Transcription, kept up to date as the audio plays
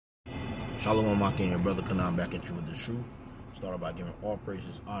Shalom, Maki, and your brother Kanan back at you with the truth. Started by giving all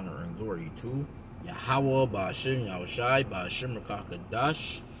praises, honor, and glory to Yahweh, Ba'ashim, Yahushai, Ba'ashim,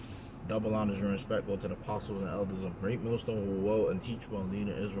 Rakakadash. Double honors and respect go to the apostles and elders of Great Millstone who will and teach well and lead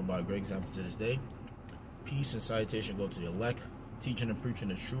in Israel by great example to this day. Peace and salutation go to the elect, teaching and preaching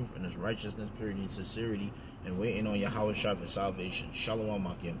the truth and his righteousness, purity and sincerity, and waiting on Yahweh Shai for salvation. Shalom,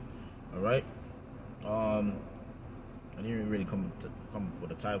 Maki. Alright? I didn't really come up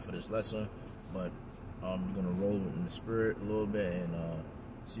with a title for this lesson, but we're gonna roll in the spirit a little bit and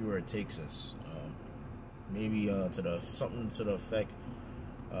see where it takes us. Maybe something to the effect,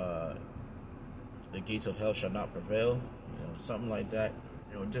 the gates of hell shall not prevail. Something like that.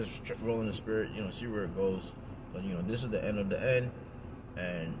 Just roll in the spirit. See where it goes. But this is the end of the end,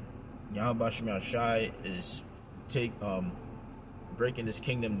 and Yahweh Shai is breaking this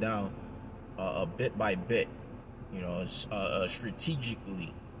kingdom down a bit by bit.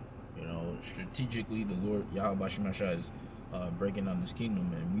 Strategically, the Lord Yahweh Shai is breaking down this kingdom.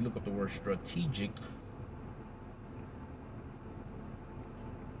 And we look at the word strategic.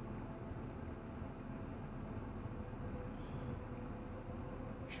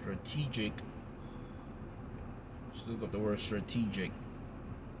 Let's look up the word strategic.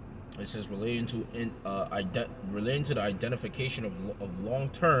 It says relating to the identification of long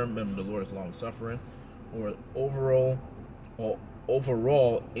term. Remember, the Lord is long suffering. Or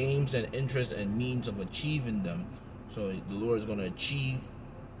overall aims and interests and means of achieving them. So the Lord is going to achieve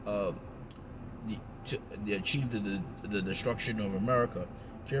the destruction of America.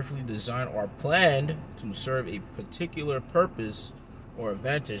 Carefully designed or planned to serve a particular purpose or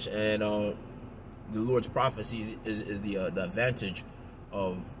advantage, and the Lord's prophecy is the advantage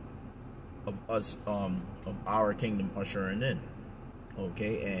of us of our kingdom ushering in.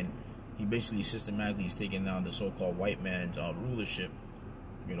 Okay, and he basically systematically is taking down the so-called white man's rulership,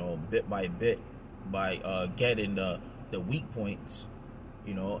 bit by bit, by getting the weak points,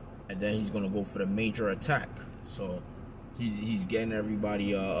 and then he's gonna go for the major attack. So he's getting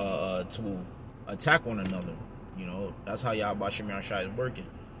everybody to attack one another. That's how Yahweh Shai is working.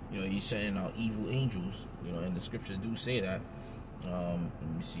 He's sending out evil angels. And the scriptures do say that. Let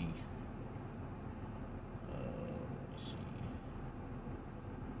me see.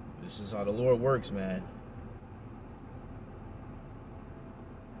 This is how the Lord works, man.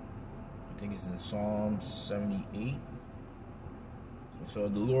 I think it's in Psalm 78. So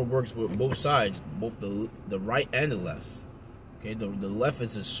the Lord works with both sides, both the right and the left. Okay, the left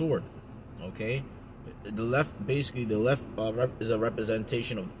is his sword. Okay, the left is a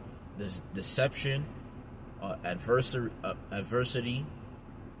representation of this deception, adversity,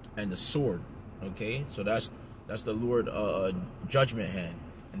 and the sword. Okay, so that's the Lord judgment hand.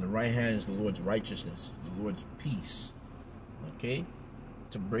 And the right hand is the Lord's righteousness, the Lord's peace. Okay?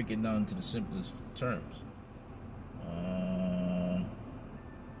 To break it down to the simplest terms.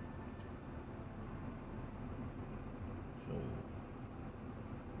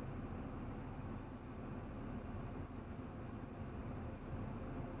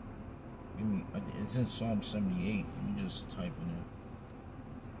 I think it's in Psalm 78. Let me just type in it.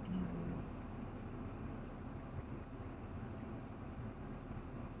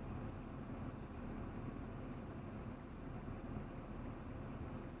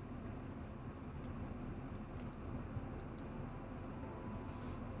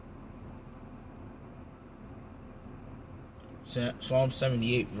 Psalm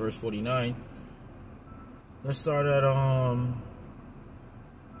 78 verse 49. Let's start at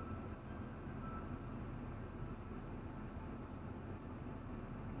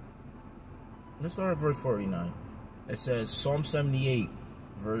verse 49. It says Psalm 78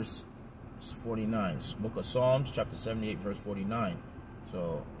 verse 49. Book of Psalms chapter 78 verse 49.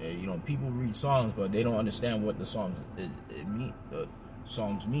 So people read Psalms, but they don't understand what the Psalms mean.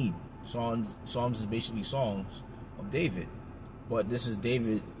 Psalms mean. Psalms is basically songs of David. But this is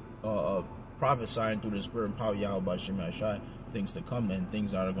David prophesying through the spirit and power of Yahweh Shai things to come and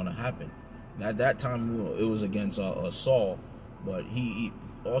things that are going to happen. And at that time, it was against Saul, but he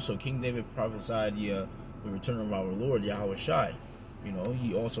also, King David prophesied the return of our Lord Yahweh Shai.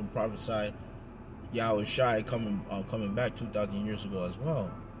 He also prophesied Yahweh Shai coming back 2,000 years ago as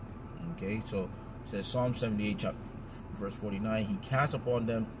well. Okay, so it says Psalm 78 verse 49. He cast upon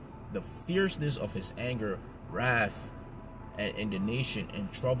them the fierceness of his anger, wrath, and indignation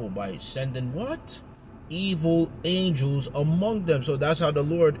and trouble by sending what? Evil angels among them. So that's how the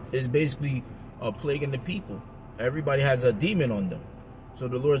Lord is basically plaguing the people. Everybody has a demon on them. So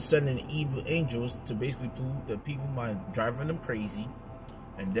the Lord is sending evil angels to basically pollute the people mind, driving them crazy.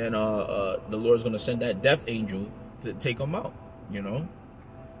 And then the Lord's going to send that death angel to take them out,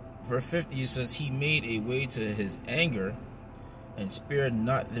 verse 50, it says, he made a way to his anger and spared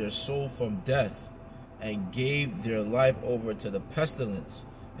not their soul from death, and gave their life over to the pestilence,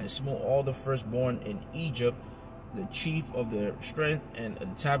 and smote all the firstborn in Egypt, the chief of their strength, and the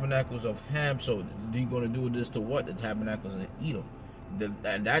tabernacles of Ham. So they're going to do this to what? The tabernacles of Edom.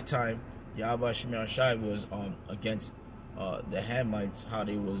 At that time, Yahweh Shemir Shai was against the Hamites, how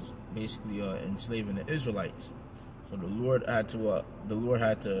they was basically enslaving the Israelites. So the Lord had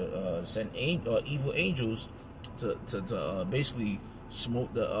to send evil angels to basically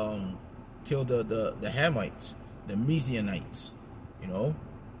smoke kill the Hamites, the Mesianites,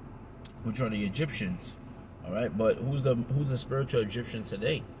 which are the Egyptians. All right, but who's the spiritual Egyptian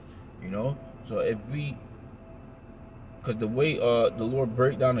today? So if because the way the Lord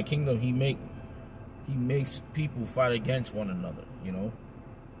break down the kingdom, he makes people fight against one another.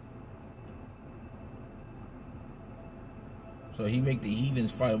 So he make the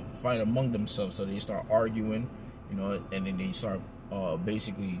heathens fight among themselves. So they start arguing, and then they start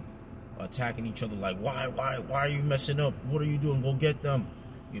basically attacking each other. Like, why are you messing up? What are you doing? Go get them.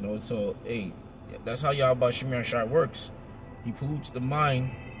 So hey, that's how Yahweh Shemir Shai works. He pollutes the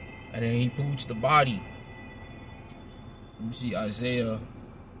mind, and then he pollutes the body. Let me see Isaiah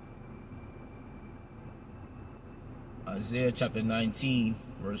chapter 19,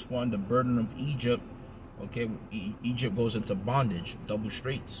 verse 1. The burden of Egypt. Okay, Egypt goes into bondage, double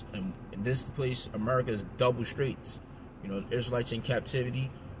straits, and in this place, America is double straits. The Israelites in captivity,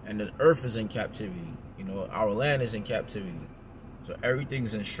 and the earth is in captivity. Our land is in captivity, so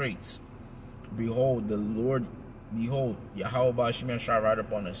everything's in straits. Behold, Yahweh Shemir Shai ride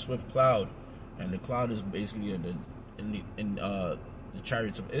up on a swift cloud, and the cloud is basically in the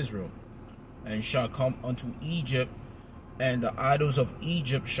chariots of Israel, and shall come unto Egypt. And the idols of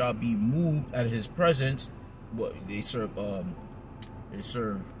Egypt shall be moved at his presence. But they serve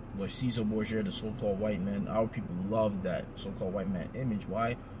Caesar Borgia, the so-called white man. Our people love that so-called white man image.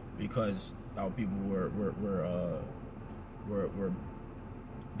 Why? Because our people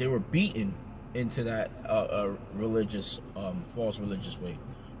they were beaten into that religious, false religious way.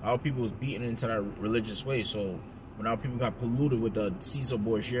 Our people was beaten into that religious way. So when our people got polluted with the Caesar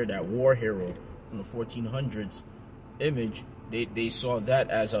Borgia, that war hero from the 1400s. Image, they saw that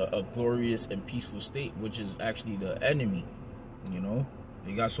as a glorious and peaceful state, which is actually the enemy.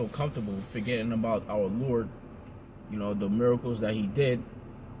 They got so comfortable forgetting about our Lord, the miracles that he did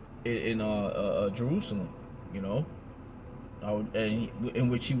in Jerusalem, in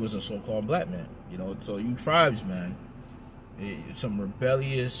which he was a so-called black man. So you tribes, man, some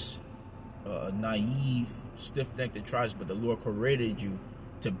rebellious, naive, stiff-necked tribes, but the Lord created you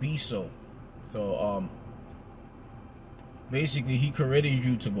to be so. So basically, he created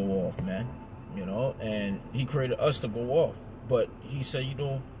you to go off, man, and he created us to go off. But he said,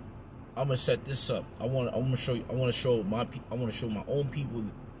 I'm gonna set this up. I want to show my own people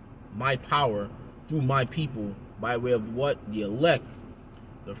my power through my people by way of what? The elect,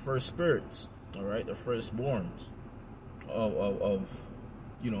 the first spirits, all right, the firstborns of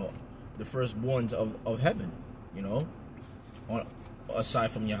the firstborns of heaven,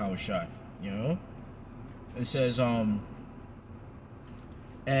 aside from Yahweh Shai, It says,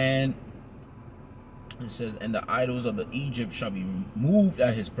 and it says, and the idols of the Egypt shall be moved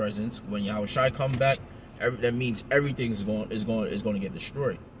at his presence. When Yahweh Shai come back, that means everything is going to get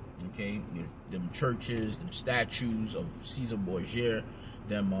destroyed. Okay, them churches, them statues of Caesar Borgia,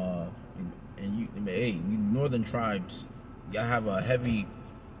 them you northern tribes, y'all have a heavy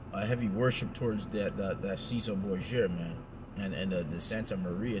worship towards that Caesar Borgia, man, and the Santa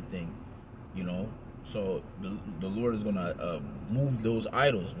Maria thing, So the Lord is gonna move those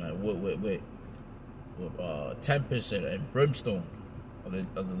idols, man, with tempest and brimstone of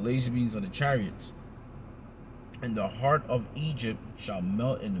the lazy beams of the chariots, and the heart of Egypt shall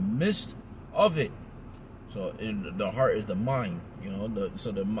melt in the midst of it. So the heart is the mind,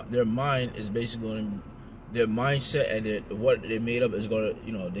 their mind is basically their mindset, and what they made up is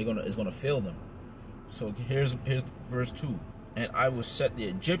gonna fail them. So here's verse 2. And I will set the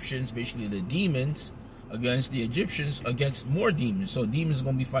Egyptians, basically the demons, against the Egyptians, against more demons. So demons are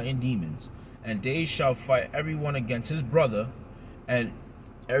going to be fighting demons. And they shall fight everyone against his brother, and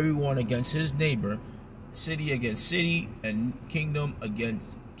everyone against his neighbor, city against city, and kingdom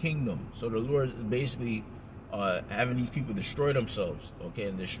against kingdom. So the Lord is basically having these people destroy themselves, okay,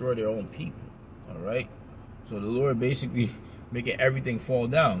 and destroy their own people, all right? So the Lord basically making everything fall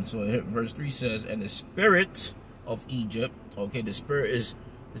down. So verse 3 says, and the spirit of Egypt, okay, the spirit is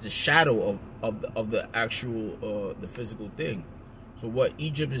the shadow of the actual the physical thing. So what?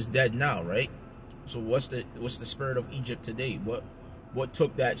 Egypt is dead now, right? So what's the spirit of Egypt today? what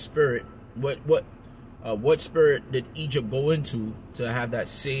took that spirit, what spirit did Egypt go into to have that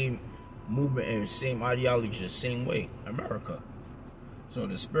same movement and same ideology the same way? America. So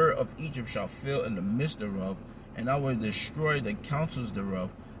the spirit of Egypt shall fill in the midst thereof, and I will destroy the counsels thereof,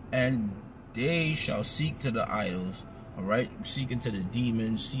 and they shall seek to the idols, all right, seeking to the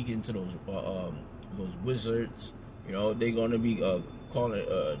demons, seeking to those wizards. You know, they're gonna be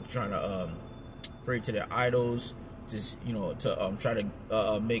trying to pray to their idols, just, you know, to try to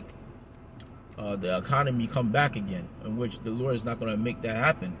make the economy come back again, in which the Lord is not going to make that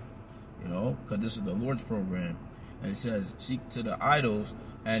happen, you know, because this is the Lord's program. And it says, seek to the idols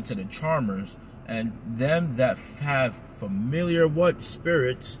and to the charmers and them that have familiar what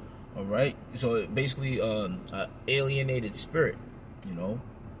spirits, all right? So basically alienated spirit, you know,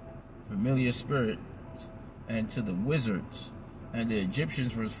 familiar spirit, and to the wizards and the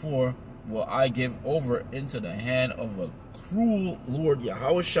Egyptians, verse 4, will I give over into the hand of a cruel Lord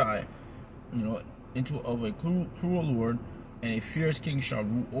Yahushai, you know, of a cruel Lord, and a fierce king shall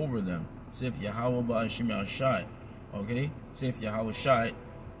rule over them, saith Yahweh Ba'ashim Yahshai. Okay, saith Yahushai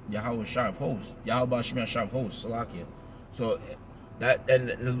of hosts, Yahweh Ba'ashim Yahshai of hosts, Salakia. So that, and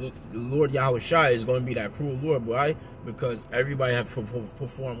the Lord Yahushai is going to be that cruel Lord. Why? Because everybody have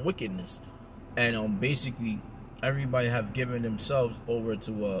performed wickedness, and basically everybody have given themselves over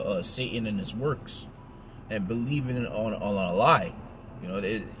to Satan and his works, and believing on a lie. You know,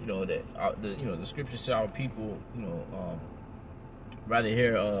 the scriptures say our people, you know, rather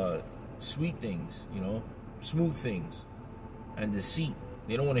hear sweet things, you know, smooth things, and deceit.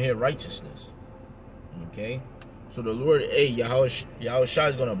 They don't want to hear righteousness. Okay, so the Lord, Yahushua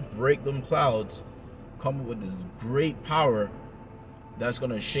is gonna break them clouds, come with this great power that's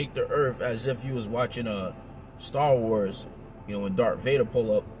gonna shake the earth as if you was watching a Star Wars, you know, when Darth Vader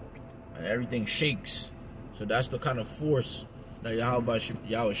pull up and everything shakes. So that's the kind of force that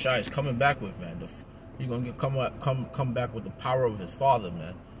Yahushua is coming back with, man. He's gonna come back with the power of his Father,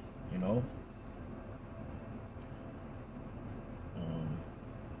 man. You know.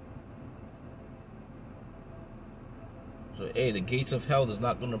 So, hey, the gates of hell is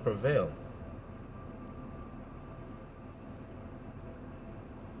not going to prevail.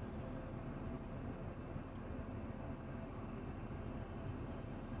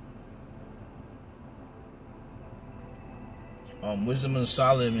 Wisdom of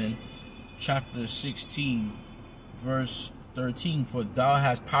Solomon, chapter 16, verse 13. For thou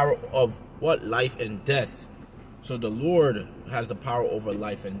hast power of what? Life and death. So the Lord has the power over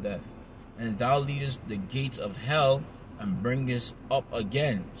life and death. And thou leadest the gates of hell and bringest up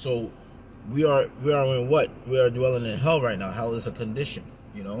again. So we are in what? We are dwelling in hell right now. Hell is a condition,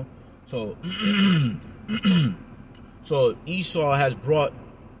 you know. So so Esau has brought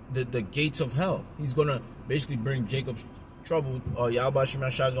the gates of hell. He's gonna basically bring Jacob's trouble. Yahweh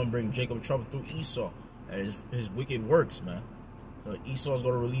Shemashah is gonna bring Jacob trouble through Esau and his wicked works, man. So Esau is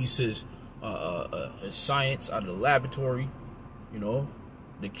gonna release his science out of the laboratory, you know,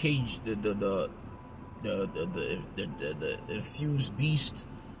 the cage, the infused beast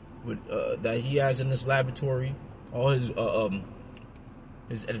with that he has in this laboratory, all his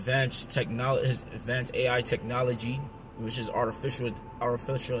advanced technology, his advanced AI technology, which is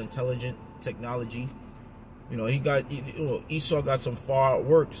artificial intelligent technology. You know, Esau got some far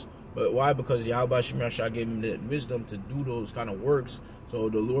works, but why? Because Yahweh Shemashah gave him the wisdom to do those kind of works, so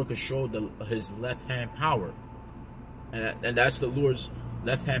the Lord could show his left hand power, and that's the Lord's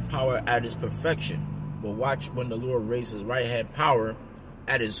left hand power at his perfection. But watch when the Lord raises his right hand power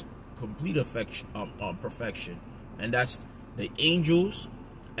at his complete perfection, and that's the angels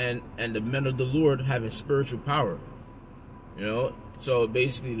and the men of the Lord having spiritual power. You know, so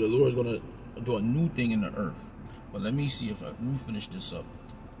basically the Lord is gonna do a new thing in the earth. But let me see let me finish this up,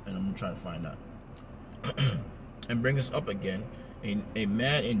 and I'm gonna try to find out. And bring us up again. A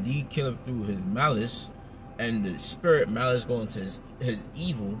man indeed killeth through his malice, and the spirit malice going to his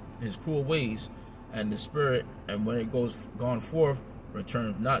evil, his cruel ways, and the spirit, and when it gone forth,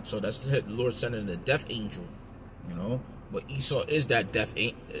 returns not. So that's the Lord sending the death angel, you know. But Esau is that death.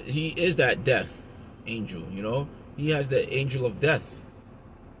 He is that death angel, you know. He has the angel of death.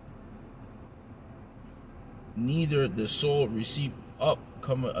 Neither the soul receive up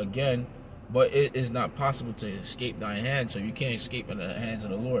come again, but it is not possible to escape thy hand. So you can't escape in the hands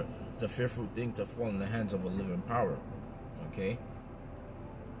of the Lord. It's a fearful thing to fall in the hands of a living power. Okay.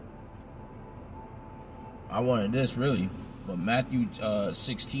 I wanted this really, but Matthew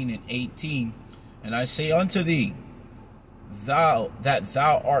 16 and 18, and I say unto thee, thou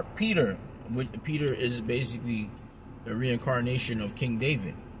art Peter. Which Peter is basically the reincarnation of King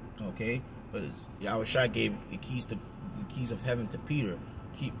David. Okay, but Yahushua gave the keys of heaven to Peter.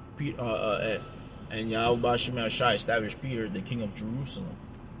 And Yahweh Shem Shai established Peter the king of Jerusalem.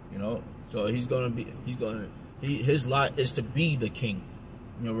 You know, so his lot is to be the king.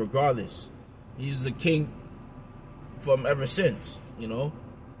 You know, regardless, he's the king from ever since. You know,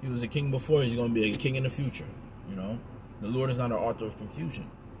 he was a king before. He's going to be a king in the future. You know, the Lord is not an author of confusion.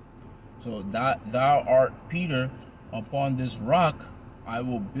 So thou art Peter, upon this rock I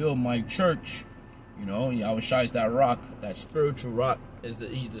will build my church. You know, Yahweh Shai is that rock, that spiritual rock.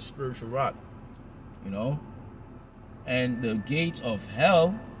 He's the spiritual rock. You know, and the gates of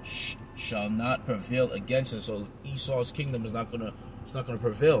hell shall not prevail against it. So Esau's kingdom is not gonna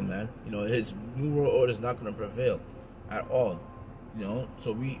prevail, man. You know, his new world order is not gonna prevail at all. You know,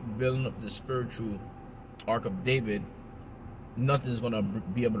 so we building up the spiritual ark of David. Nothing's gonna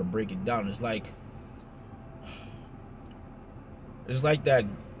be able to break it down. It's like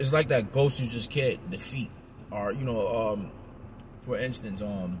that ghost you just can't defeat. Or you know, for instance,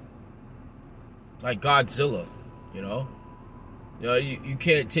 like Godzilla, you know, you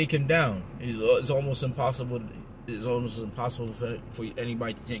can't take him down. It's almost impossible. It's almost impossible for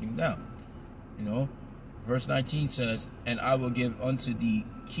anybody to take him down. You know, verse 19 says, "And I will give unto thee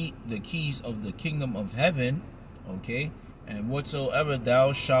the keys of the kingdom of heaven." Okay, and whatsoever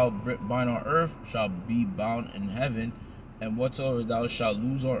thou shalt bind on earth shall be bound in heaven, and whatsoever thou shalt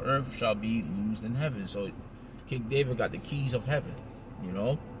loose on earth shall be loosed in heaven. So King David got the keys of heaven. You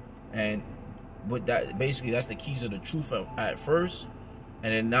know, and with that, basically, that's the keys of the truth at first,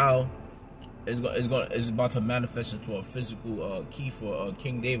 and then now it's about to manifest into a physical key for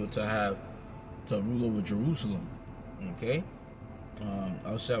King David to rule over Jerusalem. Okay,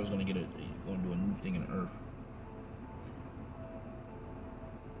 I said I was gonna do a new thing in earth.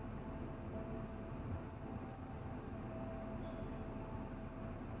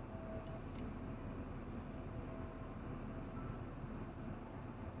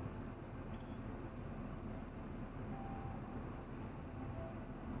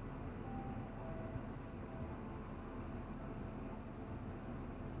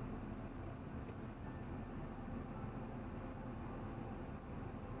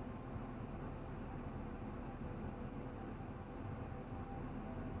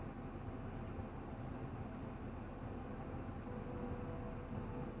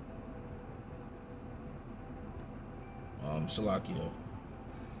 Salakia.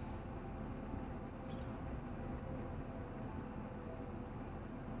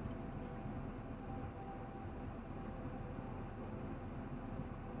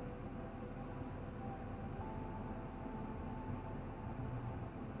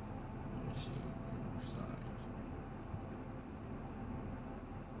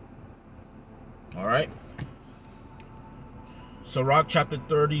 All right. Sirach chapter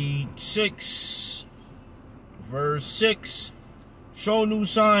 36, verse 6. Show new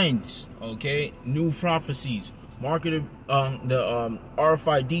signs, okay? New prophecies. Marketed the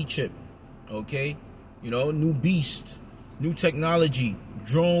RFID chip, okay? You know, new beast, new technology,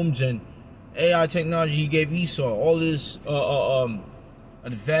 drones and AI technology he gave Esau. All this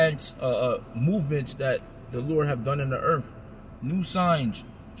advanced movements that the Lord have done in the earth. New signs.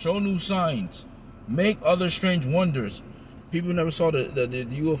 Show new signs. Make other strange wonders. People never saw the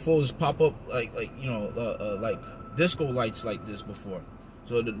UFOs pop up like you know like disco lights like this before.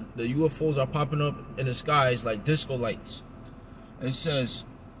 So the UFOs are popping up in the skies like disco lights. It says,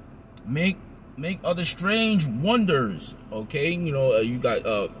 make other strange wonders. Okay, you know, you got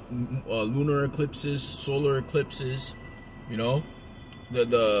lunar eclipses, solar eclipses. You know,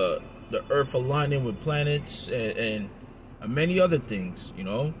 the Earth aligning with planets and many other things. You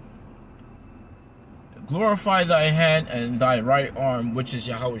know, glorify thy hand and thy right arm, which is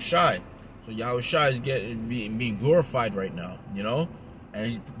Yahweh Shai. So Yahweh Shai is being glorified right now, you know,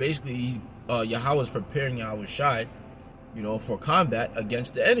 and Yahweh is preparing Yahweh Shai, you know, for combat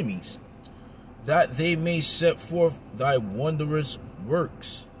against the enemies, that they may set forth thy wondrous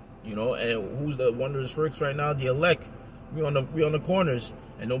works, you know. And who's the wondrous works right now? The elect. We on the corners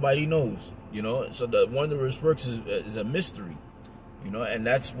and nobody knows, you know. So the wondrous works is a mystery, you know, and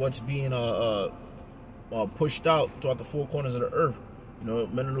that's what's being pushed out throughout the four corners of the earth. You know,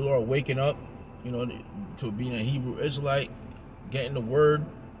 men of the Lord are waking up, you know, to being a Hebrew Israelite, getting the word,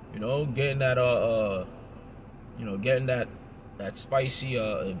 you know, getting that you know, getting that spicy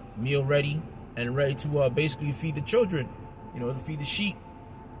meal ready and ready to basically feed the children, you know, to feed the sheep,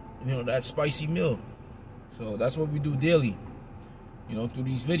 you know, that spicy meal. So that's what we do daily, you know, through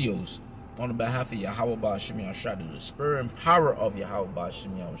these videos on the behalf of Yahweh Ba'ashem Yahushua, the spirit and power of Yahweh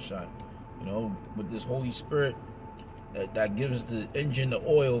Ba'ashem Yahushua, you know, with this Holy Spirit that gives the engine the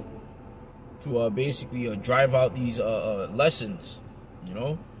oil to basically drive out these lessons, you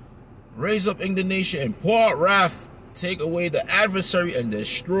know. Raise up indignation and pour out wrath. Take away the adversary and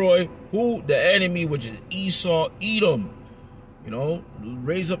destroy who? The enemy, which is Esau, Edom. You know,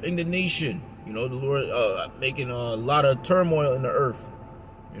 raise up indignation. You know, the Lord making a lot of turmoil in the earth.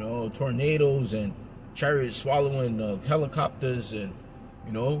 You know, tornadoes and chariots swallowing helicopters, and,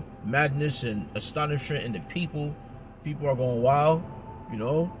 you know, madness and astonishment in the people. People are going wild. You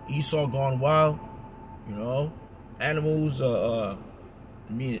know, Esau gone wild. You know, animals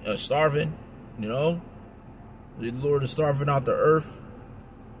starving. You know, the Lord is starving out the earth.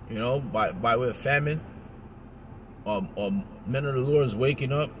 You know, by way of famine. Men of the Lord is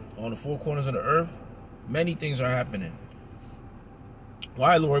waking up on the four corners of the earth. Many things are happening.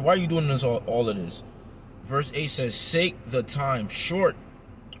 Why, Lord? Why are you doing this? All of this? Verse 8 says, "Sake the time short."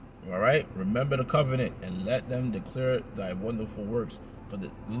 All right, remember the covenant and let them declare thy wonderful works. But the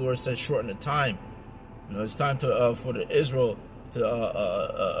Lord says, shorten the time. You know, it's time to for the Israel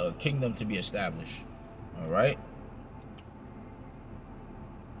to kingdom to be established. All right.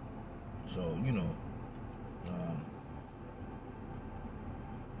 So, you know,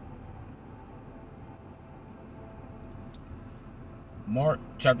 Mark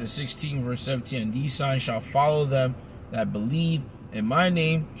chapter 16 verse 17, "And these signs shall follow them that believe. In my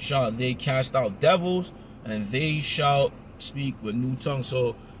name shall they cast out devils, and they shall speak with new tongues."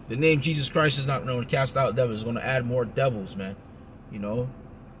 So the name Jesus Christ is not going to cast out devils. It's going to add more devils, man. You know,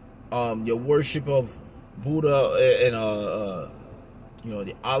 your worship of Buddha and you know,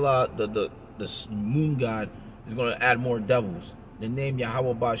 the Allah, the moon god, is going to add more devils. The name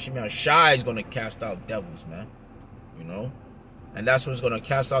Yahweh Ba'Shem Shai is going to cast out devils, man. You know, and that's what's going to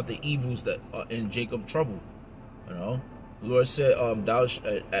cast out the evils that are in Jacob trouble. You know, the Lord said,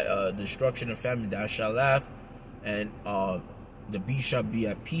 destruction and famine thou shalt laugh, and the beast shall be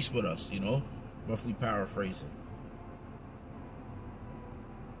at peace with us. You know, roughly paraphrasing.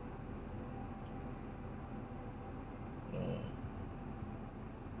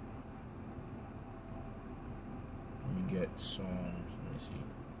 Let me get Psalms. Let me see.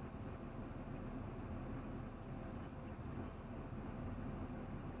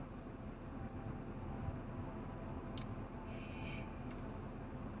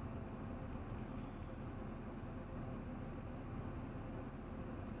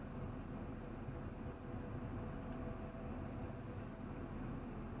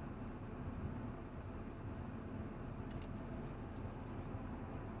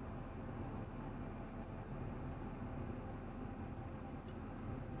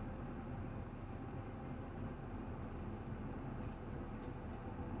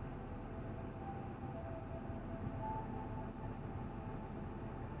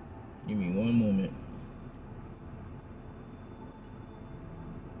 Give me one moment.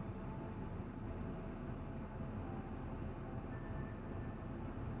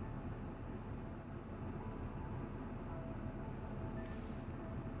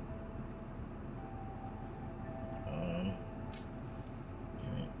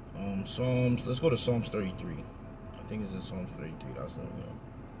 Psalms. Let's go to Psalms 33. I think it's in Psalms 33. That's it.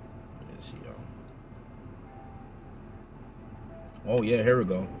 Let's see, y'all. Oh yeah, here we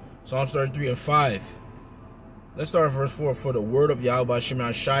go. Psalms 33 and 5. Let's start at verse 4. "For the word of Yahweh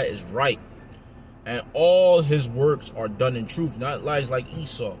Shemai Shai is right, and all his works are done in truth," not lies like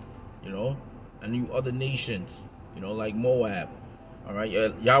Esau, you know, and you other nations, you know, like Moab. All right,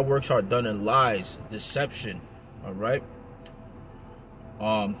 y'all works are done in lies, deception. All right.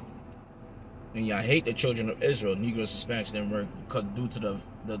 And y'all hate the children of Israel, Negroes, Hispanics, and Americans, because due to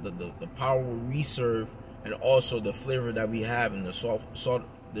the power we serve, and also the flavor that we have, and the salt,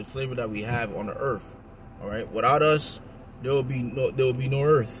 the flavor that we have on the earth. All right, without us, there will be no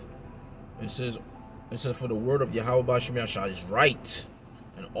earth. It says, "For the word of Yahweh Ba'Shem Shai is right,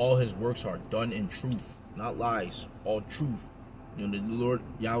 and all his works are done in truth," not lies, all truth. You know, the Lord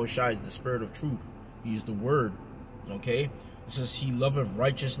Yahweh Shai is the spirit of truth. He is the word. Okay. It says, "He loveth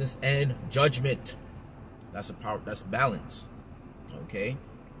righteousness and judgment." That's a power. That's balance. Okay.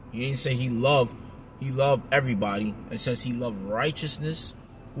 He didn't say he loved everybody. It says he loved righteousness.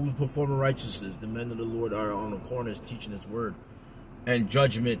 Who's performing righteousness? The men of the Lord are on the corners teaching his word. And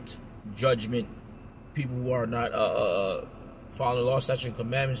judgment. People who are not following law, statutes, and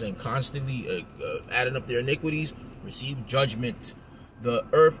commandments, and constantly adding up their iniquities, receive judgment. The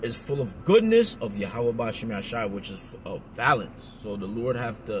earth is full of goodness of Yahweh Ba'Shem Shai, which is balance. So the Lord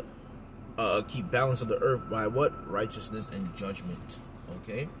have to keep balance of the earth by what? Righteousness and judgment.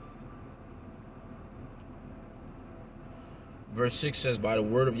 Okay. Verse 6 says, "By the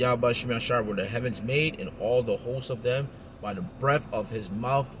word of Yahweh Ba'Shem Shai were the heavens made, and all the hosts of them, by the breath of his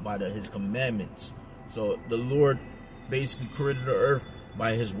mouth, by his commandments. So the Lord basically created the earth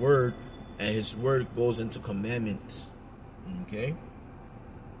by his word, and his word goes into commandments. Okay?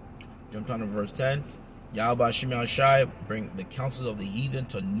 Jump down to verse 10. Yahweh Hashem Shai bring the counsels of the heathen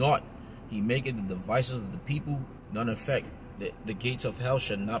to naught. He maketh the devices of the people none effect. The gates of hell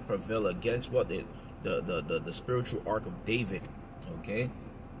shall not prevail against what? The spiritual ark of David. Okay?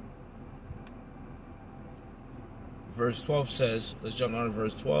 Verse 12 says, let's jump down to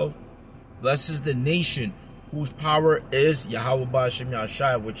verse 12. Blessed is the nation whose power is Yahweh Hashem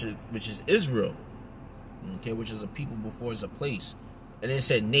Shai, which is Israel. Okay, which is a people before it's a place. And it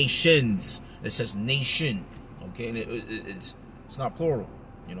said nations. It says nation. Okay, and it's not plural,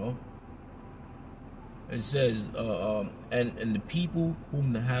 you know. It says and the people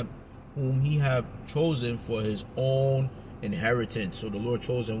whom he have chosen for his own inheritance. So the Lord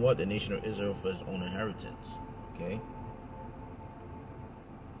chosen what? The nation of Israel for his own inheritance. Okay.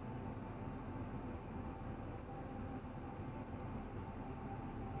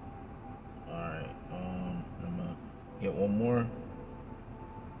 All right. I'm gonna get one more.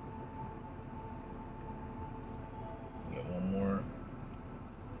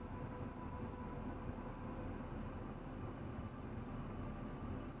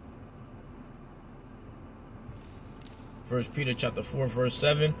 First Peter chapter 4 verse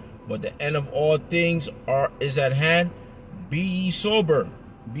 7. But the end of all things is at hand. Be ye sober.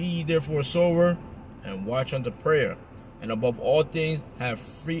 Be ye therefore sober, and watch unto prayer. And above all things, have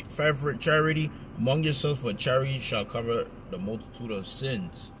fervent charity among yourselves, for charity shall cover the multitude of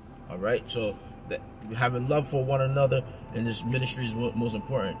sins. All right. So having love for one another in this ministry is most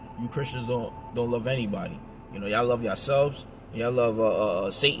important. You Christians don't love anybody. You know, y'all love yourselves. Y'all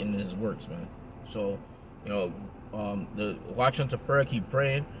love Satan and his works, man. So, you know, the watch unto prayer, keep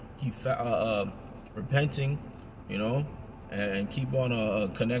praying, keep repenting, you know, and keep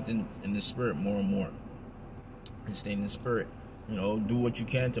on connecting in the spirit more and more, and staying in the spirit. You know, do what you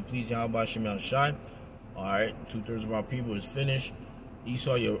can to please Yahweh Shem Shai. All right, 2/3 of our people is finished.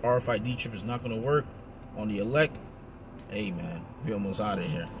 Esau, your RFID chip is not going to work on the elect. Hey, man, we almost out of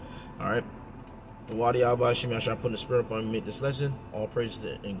here. All right. The Wadi Yahweh Shem Shai put the spirit upon me to make this lesson. All praise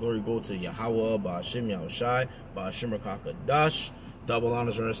and glory go to Yahweh, Ba'ashem Yahushai, Ba'ashem Rakakadash. Double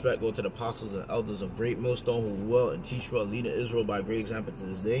honors and respect go to the apostles and elders of Great Millstone who will and teach well, leading Israel by great example to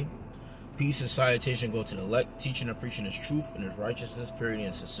this day. Peace and salutation go to the elect, teaching and preaching his truth and his righteousness, purity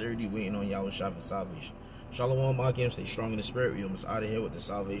and sincerity, waiting on Yahushai for salvation. Shalom, Akim, stay strong in the spirit. We almost out of here with the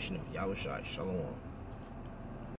salvation of Yahushai. Shalom.